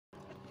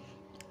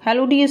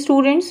Hello dear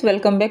students,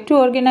 welcome back to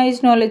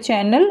organise knowledge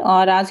channel.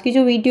 और आज की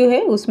जो वीडियो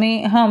है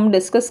उसमें हम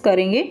डिस्कस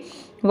करेंगे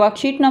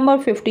worksheet number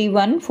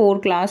 51 for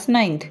class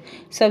 9th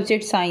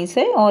subject science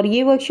है। और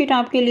ये वर्कशीट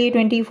आपके लिए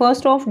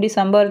 21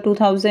 दिसंबर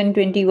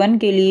 2021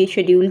 के लिए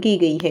शेड्यूल की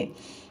गई है।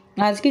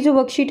 आज की जो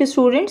वर्कशीट है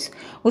स्टूडेंट्स,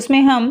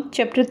 उसमें हम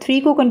चैप्टर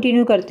 3 को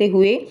कंटिन्यू करते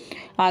हुए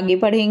आगे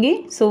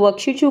पढ़ेंगे। सो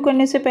वर्कशीट शुरू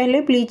करने से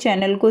पहले प्लीज़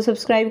चैनल को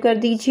सब्सक्राइब कर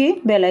दीजिए,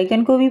 बेल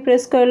आइकन को भी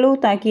प्रेस कर लो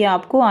ताकि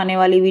आपको आने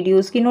वाली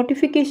वीडियोस की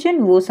नोटिफिकेशन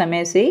वो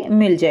समय से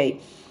मिल जाए।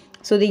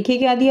 सो देखिए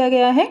क्या दिया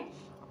गया है।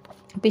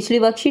 पिछली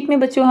वर्कशीट में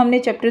बच्चों हमने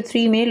चैप्टर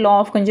 3 में law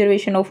of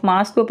conservation of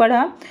mass को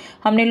पढ़ा।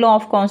 हमने लॉ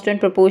ऑफ कांस्टेंट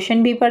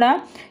प्रोपोर्शन भी पढ़ा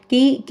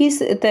कि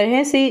किस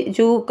तरह से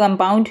जो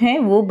कंपाउंड हैं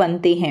वो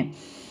बनते हैं।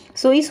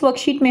 सो इस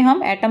वर्कशीट में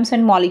हम एटम्स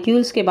एंड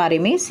मॉलिक्यूल्स के बारे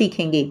में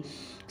सीखेंगे।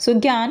 सो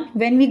ज्ञान,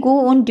 when we go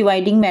on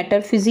dividing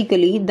matter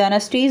physically then a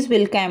stage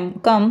will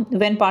come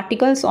when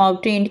particles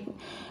obtained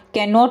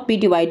can not be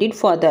divided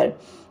further.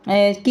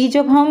 कि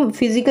जब हम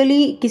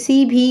फिजिकली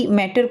किसी भी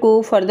मैटर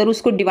को फर्दर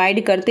उसको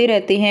डिवाइड करते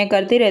रहते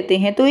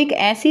हैं तो एक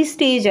ऐसी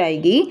स्टेज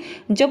आएगी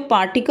जब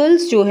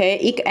पार्टिकल्स जो है,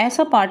 एक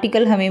ऐसा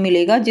पार्टिकल हमें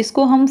मिलेगा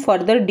जिसको हम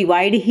फर्दर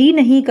डिवाइड ही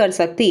नहीं कर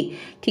सकते।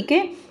 ठीक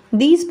है,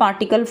 these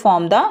particle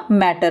form the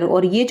matter.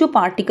 और ये जो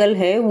पार्टिकल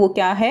है वो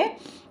क्या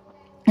है,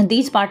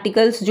 दीज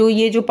पार्टिकल्स, जो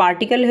ये जो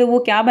पार्टिकल है वो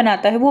क्या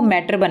बनाता है, वो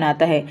मैटर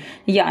बनाता है।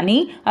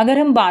 यानी अगर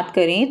हम बात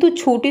करें तो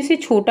छोटे से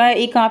छोटा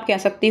एक आप कह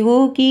सकते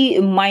हो कि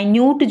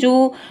माइन्यूट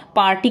जो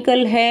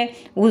पार्टिकल है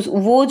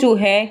वो जो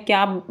है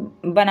क्या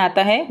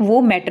बनाता है,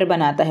 वो मैटर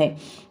बनाता है।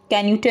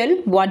 Can you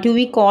tell what do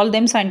we call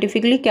them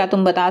scientifically? क्या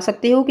तुम बता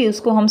सकते हो कि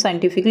उसको हम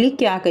साइंटिफिकली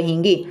क्या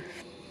कहेंगे?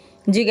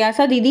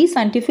 जिज्ञासा दीदी,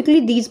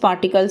 scientifically these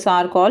particles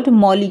are called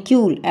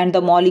molecule and the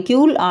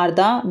molecule are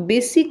the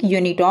basic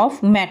unit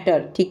of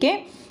matter. ठीक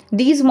है,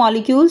 these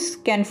molecules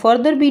can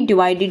further be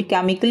divided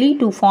chemically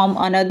to form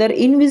another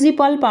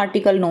invisible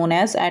particle known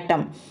as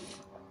atom.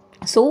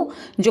 सो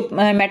जो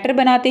matter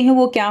बनाते हैं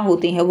वो क्या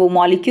होते हैं, वो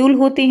मॉलिक्यूल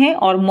होते हैं।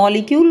 और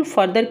मॉलिक्यूल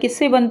फर्दर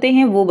किससे बनते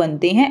हैं, वो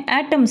बनते हैं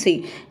एटम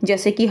से।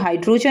 जैसे कि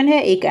हाइड्रोजन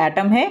है, एक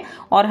एटम है,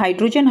 और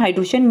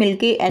हाइड्रोजन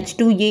मिलके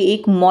H2 ये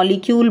एक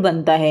मॉलिक्यूल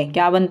बनता है।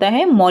 क्या बनता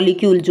है?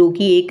 मॉलिक्यूल, जो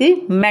कि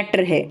एक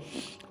मैटर है।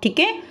 ठीक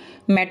है,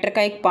 मैटर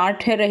का एक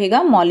पार्ट है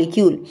रहेगा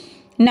मॉलिक्यूल।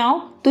 नाउ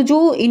तो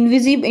जो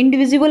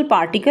इंडिविजिबल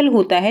पार्टिकल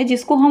होता है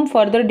जिसको हम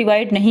फर्दर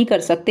डिवाइड नहीं कर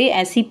सकते,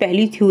 ऐसी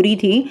पहली थ्योरी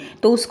थी,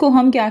 तो उसको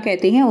हम क्या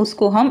कहते हैं,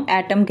 उसको हम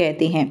एटम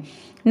कहते हैं।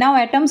 Now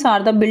atoms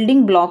are the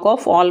building block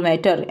of all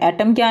matter.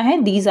 Atom क्या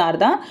है? These are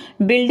the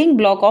building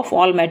block of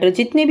all matter.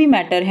 जितने भी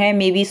मैटर है,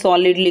 may be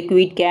solid,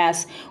 liquid,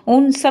 gas,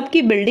 उन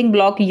सबकी बिल्डिंग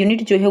ब्लॉक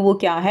यूनिट जो है वो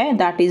क्या है,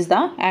 that is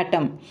the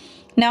atom.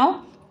 Now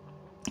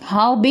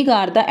how big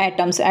are the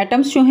atoms?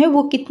 Atoms जो हैं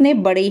वो कितने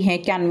बड़े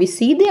हैं? Can we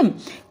see them?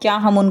 क्या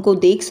हम उनको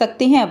देख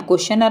सकते हैं? अब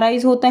क्वेश्चन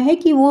अराइज होता है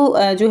कि वो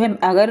जो है,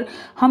 अगर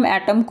हम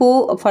एटम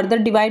को फर्दर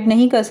डिवाइड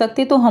नहीं कर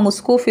सकते तो हम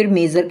उसको फिर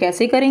मेज़र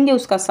कैसे करेंगे,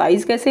 उसका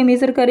साइज कैसे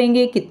मेज़र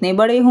करेंगे, कितने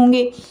बड़े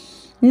होंगे?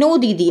 नो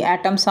दीदी,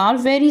 atoms are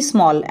very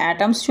small.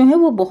 Atoms जो है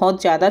वो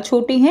बहुत ज़्यादा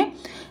छोटे हैं।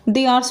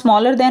 They are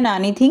smaller than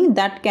anything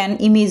that can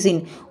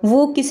imagine.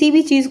 वो किसी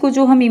भी चीज़ को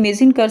जो हम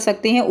इमेजिन कर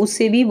सकते हैं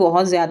उससे भी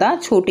बहुत ज़्यादा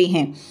छोटे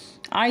हैं।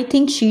 I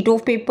think sheet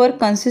of paper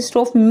consist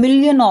of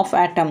million of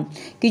atom.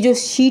 कि जो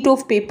शीट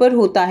ऑफ पेपर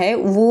होता है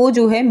वो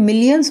जो है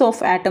मिलियंस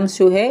ऑफ एटम्स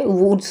जो है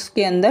वो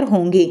उसके अंदर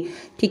होंगे।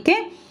 ठीक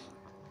है,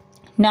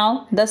 now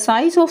the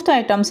size of the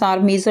atoms are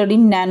measured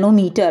in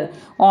nanometre.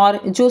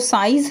 और जो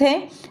साइज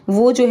है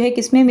वो जो है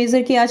किसमें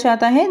मेजर किया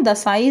जाता है? The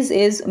size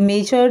is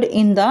measured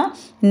in the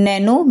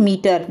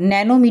nanometre.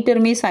 Nanometre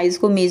में साइज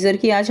को मेजर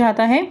किया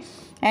जाता है।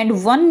 And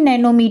 1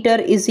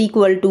 nanometre is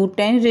equal to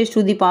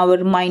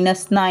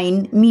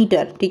 10⁻⁻9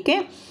 metre. ठीक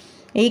है,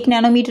 1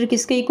 नैनोमीटर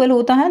किसके इक्वल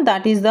होता है?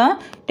 That is the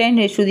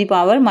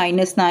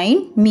 10⁻⁻9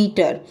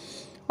 metre.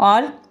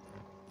 और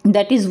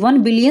that is 1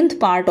 billionth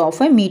part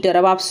of A metre.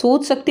 अब आप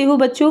सोच सकते हो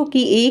बच्चों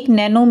कि 1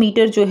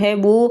 नैनोमीटर जो है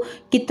वो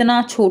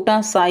कितना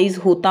छोटा साइज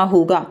होता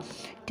होगा।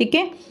 ठीक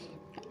है,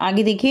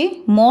 आगे देखिए,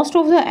 most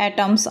of the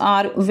atoms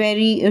are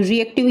very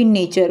reactive in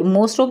nature.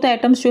 Most of the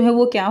atoms जो है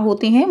वो क्या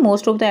होते हैं?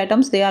 Most of the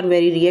atoms they are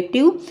very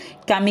reactive,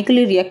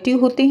 chemically reactive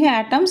होते हैं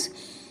atoms.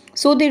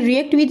 So they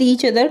react with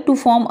each other to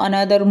form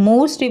another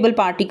more stable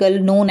particle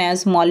known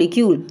as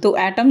molecule. तो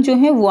atom जो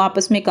है वो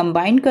आपस में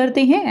कंबाइन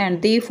करते हैं and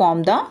they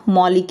form the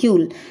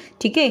molecule.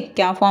 ठीक है,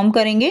 क्या फॉर्म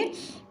करेंगे?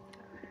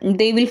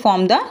 They will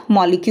form the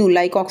molecule.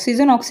 Like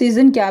oxygen,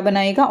 oxygen क्या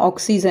बनाएगा?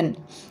 ऑक्सीजन।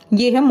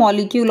 ये है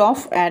मॉलिक्यूल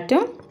ऑफ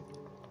एटम।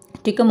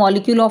 ठीक है,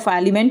 मॉलिक्यूल ऑफ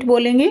एलिमेंट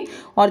बोलेंगे।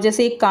 और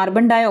जैसे एक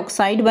कार्बन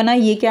डाइऑक्साइड बना,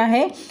 ये क्या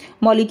है?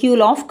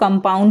 मॉलिक्यूल ऑफ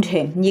कंपाउंड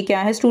है। ये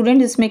क्या है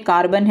स्टूडेंट? इसमें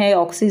कार्बन है,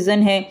 ऑक्सीजन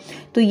है,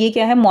 तो ये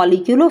क्या है?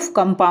 मॉलिक्यूल ऑफ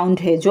कंपाउंड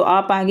है, जो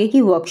आप आगे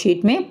की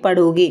वर्कशीट में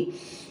पढ़ोगे।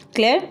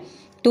 क्लियर?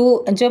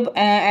 तो जब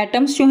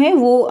एटम्स जो हैं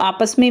वो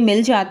आपस में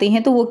मिल जाते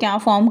हैं तो वो क्या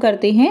फॉर्म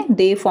करते हैं?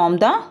 They form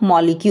the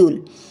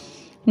molecule.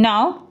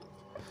 Now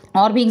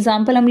और भी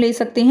एग्जाम्पल हम ले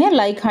सकते हैं,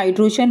 लाइक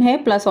हाइड्रोजन है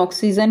प्लस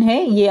ऑक्सीजन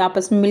है, ये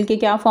आपस में मिलके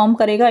क्या फॉर्म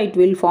करेगा, इट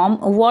विल फॉर्म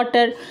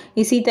वाटर।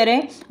 इसी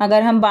तरह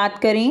अगर हम बात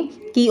करें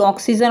कि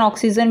ऑक्सीजन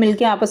ऑक्सीजन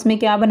मिलके आपस में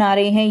क्या बना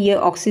रहे हैं, ये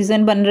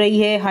ऑक्सीजन बन रही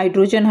है,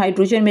 हाइड्रोजन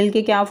हाइड्रोजन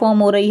मिलके क्या फॉर्म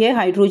हो रही है,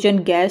 हाइड्रोजन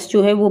गैस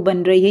जो है वो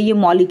बन रही है, ये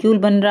मॉलिक्यूल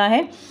बन रहा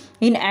है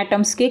इन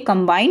एटम्स के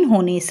कंबाइन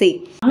होने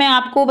से। मैं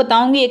आपको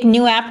बताऊंगी एक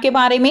न्यू ऐप के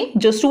बारे में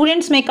जो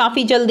स्टूडेंट्स में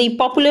काफ़ी जल्दी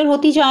पॉपुलर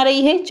होती जा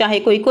रही है। चाहे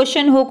कोई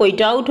क्वेश्चन हो, कोई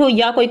डाउट हो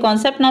या कोई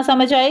कॉन्सेप्ट ना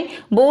समझ आए,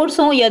 बोर्ड्स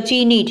हो या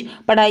जी नीट,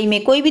 पढ़ाई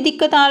में कोई भी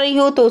दिक्कत आ रही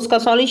हो तो उसका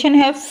सॉल्यूशन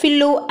है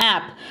फिलो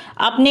ऐप।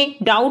 अपने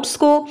डाउट्स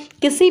को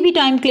किसी भी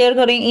टाइम क्लियर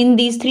करें इन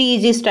दीज 3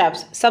 इजी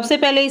स्टेप्स। सबसे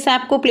पहले इस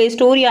ऐप को प्ले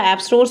स्टोर या ऐप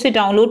स्टोर से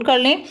डाउनलोड कर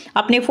लें,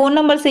 अपने फ़ोन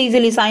नंबर से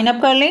इजीली साइन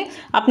अप कर लें,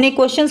 अपने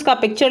क्वेश्चंस का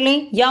पिक्चर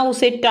लें या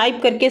उसे टाइप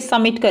करके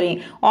सबमिट करें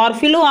और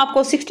फिलो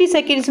आपको 60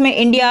 सेकेंड्स में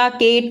इंडिया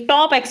के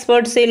टॉप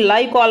एक्सपर्ट से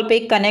लाइव कॉल पे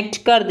कनेक्ट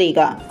कर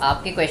देगा।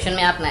 आपके क्वेश्चन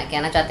में आप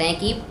कहना चाहते हैं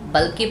कि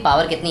बल्ब की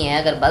पावर कितनी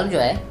है। अगर बल्ब जो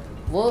है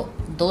वो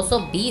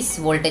 220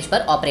 वोल्टेज पर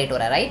ऑपरेट हो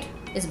रहा है, राइट।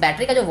 इस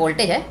बैटरी का जो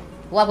वोल्टेज है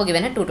वो आपको गिवन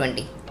है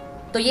 220।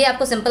 तो ये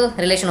आपको सिंपल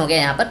रिलेशन हो गया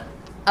यहाँ पर।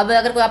 अब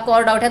अगर कोई आपको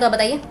और डाउट है तो आप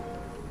बताइए।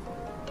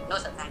 No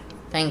sir,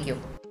 thank you.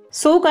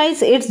 So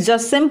guys it's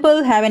just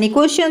simple, have any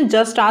question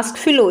just ask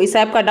फिलो। इस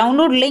ऐप का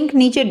डाउनलोड लिंक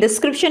नीचे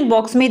डिस्क्रिप्शन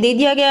बॉक्स में दे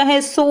दिया गया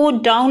है, so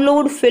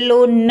download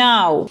फिलो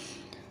now.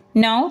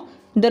 Now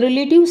the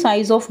relative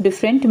size of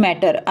different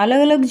matter, अलग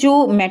अलग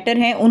जो मैटर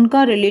हैं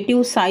उनका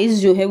रिलेटिव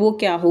साइज जो है वो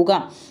क्या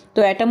होगा।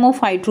 तो एटम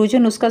ऑफ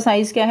हाइड्रोजन उसका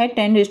साइज क्या है,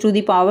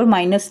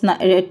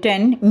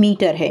 10⁻⁻10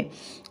 मीटर है।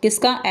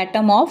 किसका,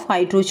 एटम ऑफ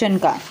हाइड्रोजन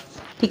का,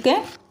 ठीक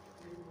है।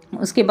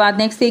 उसके बाद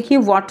नेक्स्ट देखिए,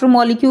 वाटर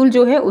मॉलिक्यूल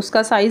जो है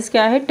उसका साइज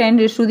क्या है,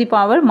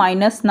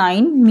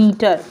 10⁻⁻9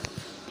 मीटर।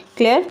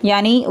 क्लियर,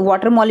 यानी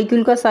वाटर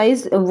मॉलिक्यूल का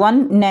साइज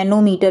 1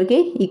 नैनोमीटर के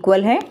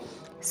इक्वल है।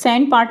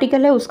 सैंड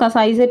पार्टिकल है उसका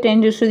साइज है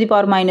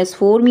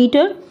 10⁻⁻4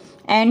 मीटर।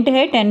 एंट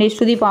है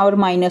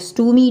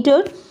 10⁻⁻2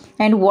 मीटर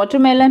एंड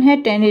वाटरमेलन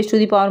है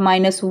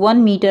 10⁻⁻1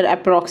 मीटर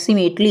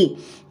अप्रॉक्सीमेटली।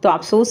 तो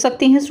आप सोच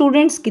सकते हैं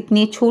स्टूडेंट्स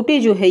कितने छोटे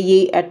जो है ये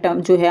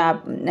एटम जो है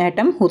आप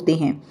एटम होते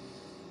हैं।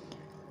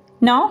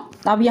 नाउ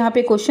अब यहाँ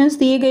पे क्वेश्चंस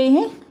दिए गए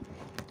हैं।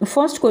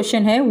 फर्स्ट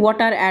क्वेश्चन है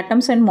what are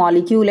atoms and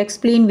molecule,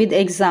 explain with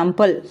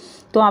example.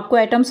 तो आपको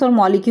एटम्स और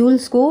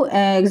मॉलिक्यूल्स को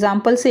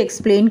एग्जाम्पल से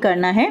एक्सप्लेन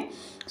करना है।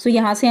 सो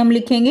यहाँ से हम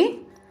लिखेंगे,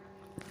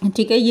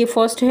 ठीक है। ये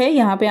फर्स्ट है,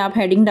 यहाँ पे आप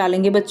हेडिंग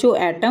डालेंगे बच्चों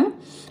एटम।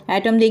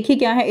 एटम देखिए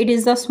क्या है, it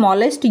is the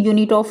smallest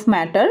unit of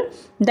matter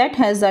that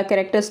has the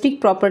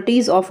characteristic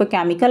properties of a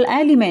chemical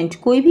element.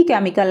 कोई भी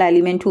केमिकल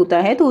एलिमेंट होता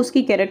है तो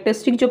उसकी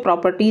कैरेक्टरिस्टिक जो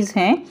प्रॉपर्टीज़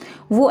हैं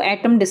वो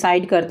एटम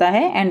डिसाइड करता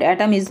है and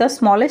atom is the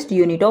smallest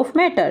unit of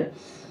matter.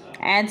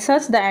 As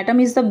such the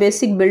atom is the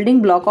basic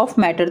building block of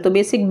matter. तो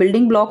बेसिक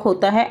बिल्डिंग ब्लॉक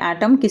होता है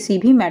एटम किसी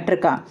भी मैटर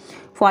का।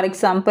 फॉर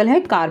एग्जाम्पल है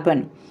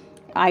कार्बन,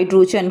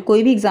 हाइड्रोजन,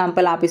 कोई भी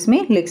एग्जाम्पल आप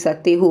इसमें लिख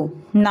सकते हो।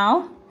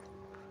 नाउ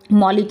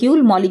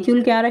मॉलिक्यूल,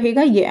 मॉलिक्यूल क्या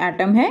रहेगा, ये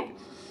एटम है।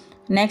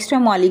 नेक्स्ट है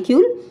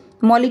molecule,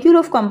 molecule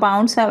of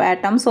compounds have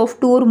atoms of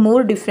 2 or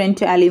more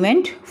different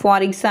element.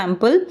 For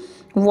example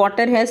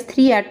water has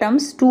 3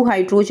 atoms, 2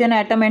 hydrogen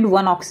atom and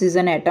 1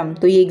 oxygen atom.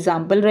 तो ये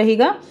एग्जाम्पल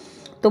रहेगा।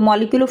 तो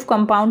मॉलिक्यूल ऑफ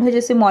कंपाउंड है,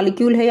 जैसे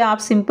मॉलिक्यूल है या आप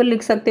सिंपल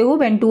लिख सकते हो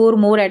when 2 or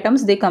more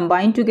atoms they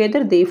combine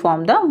together they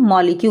form the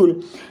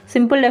molecule.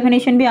 Simple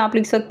definition भी आप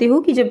लिख सकते हो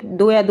कि जब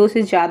 2 या 2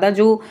 से ज़्यादा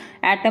जो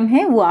एटम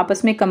है वो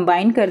आपस में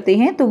कंबाइन करते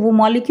हैं तो वो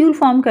मॉलिक्यूल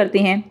फॉर्म करते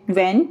हैं।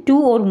 When 2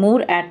 or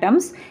more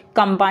atoms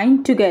combine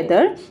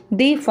together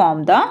they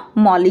form the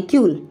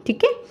molecule,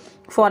 ठीक है।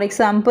 फॉर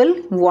एग्जाम्पल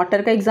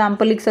वाटर का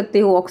एग्जाम्पल लिख सकते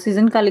हो,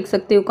 ऑक्सीजन का लिख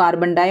सकते हो,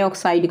 कार्बन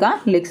डाइऑक्साइड का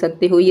लिख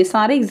सकते हो। ये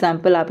सारे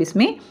एग्जाम्पल आप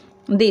इसमें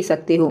दे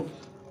सकते हो।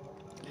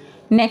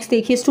 नेक्स्ट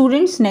देखिए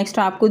स्टूडेंट्स, नेक्स्ट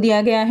आपको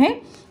दिया गया है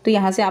तो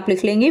यहाँ से आप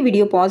लिख लेंगे,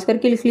 वीडियो पॉज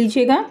करके लिख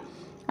लीजिएगा।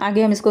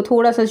 आगे हम इसको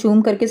थोड़ा सा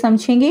जूम करके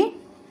समझेंगे।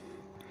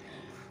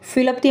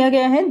 फिलअप दिया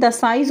गया है, the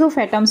size of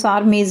atoms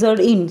are measured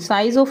in.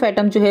 Size of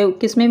atom जो है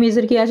किस में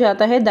मेजर किया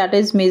जाता है, that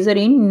is measure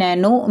in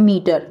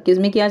nanometre. किस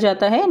में किया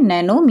जाता है,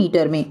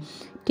 नैनोमीटर में,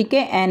 ठीक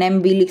है।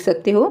 NM भी लिख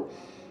सकते हो।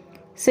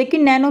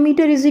 Second,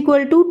 nanometre is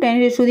equal to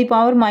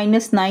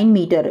 10⁻⁻9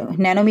 metre.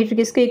 Nanometre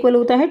किसके इक्वल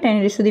होता है,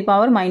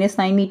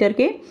 10⁻⁻9 मीटर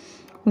के।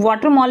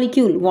 वाटर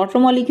मॉलिक्यूल, वाटर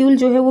मॉलिक्यूल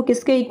जो है वो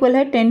किसके इक्वल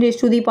है,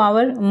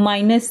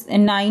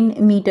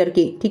 10⁻⁻9 मीटर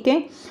के, ठीक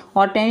है।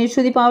 और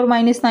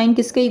 10⁻⁻9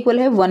 किसके इक्वल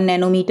है, 1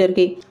 नैनोमीटर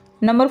के।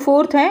 नंबर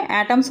 4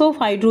 है atoms of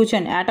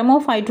hydrogen. Atom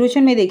of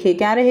hydrogen में देखिए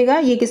क्या रहेगा,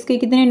 ये किसके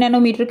कितने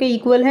नैनोमीटर के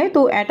इक्वल है।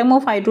 तो एटम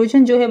ऑफ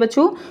हाइड्रोजन जो है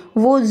बच्चों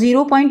वो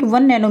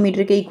 0.1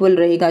 नैनोमीटर के इक्वल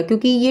रहेगा,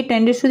 क्योंकि ये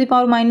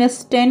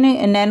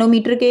 10⁻⁻10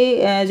 नैनोमीटर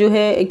के जो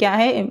है क्या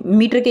है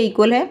मीटर के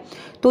इक्वल है,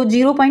 तो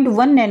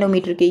 0.1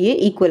 नैनोमीटर के ये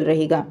इक्वल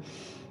रहेगा।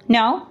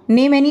 Now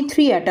name any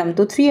 3 atom.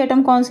 तो 3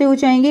 एटम कौन से हो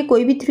जाएंगे,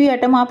 कोई भी 3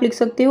 एटम आप लिख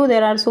सकते हो।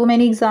 There are so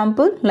many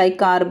example like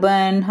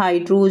carbon,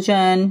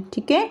 hydrogen,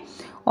 ठीक है।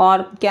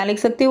 और क्या लिख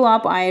सकते हो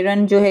आप,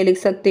 आयरन जो है लिख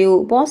सकते हो।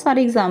 बहुत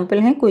सारे एग्जाम्पल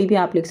हैं, कोई भी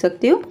आप लिख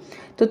सकते हो।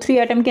 तो 3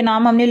 एटम के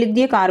नाम हमने लिख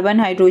दिए, कार्बन,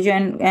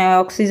 हाइड्रोजन,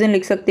 ऑक्सीजन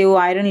लिख सकते हो,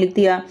 आयरन लिख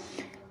दिया।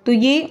 तो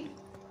ये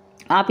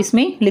आप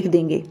इसमें लिख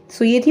देंगे।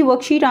 सो ये थी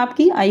वर्कशीट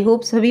आपकी। आई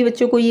होप सभी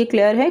बच्चों को ये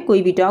क्लियर है।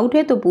 कोई भी डाउट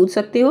है तो पूछ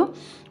सकते हो।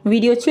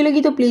 वीडियो अच्छी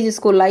लगी तो प्लीज़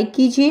इसको लाइक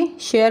कीजिए,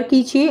 शेयर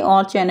कीजिए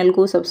और चैनल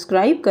को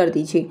सब्सक्राइब कर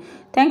दीजिए।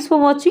 Thanks for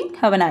watching.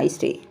 Have a nice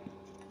day.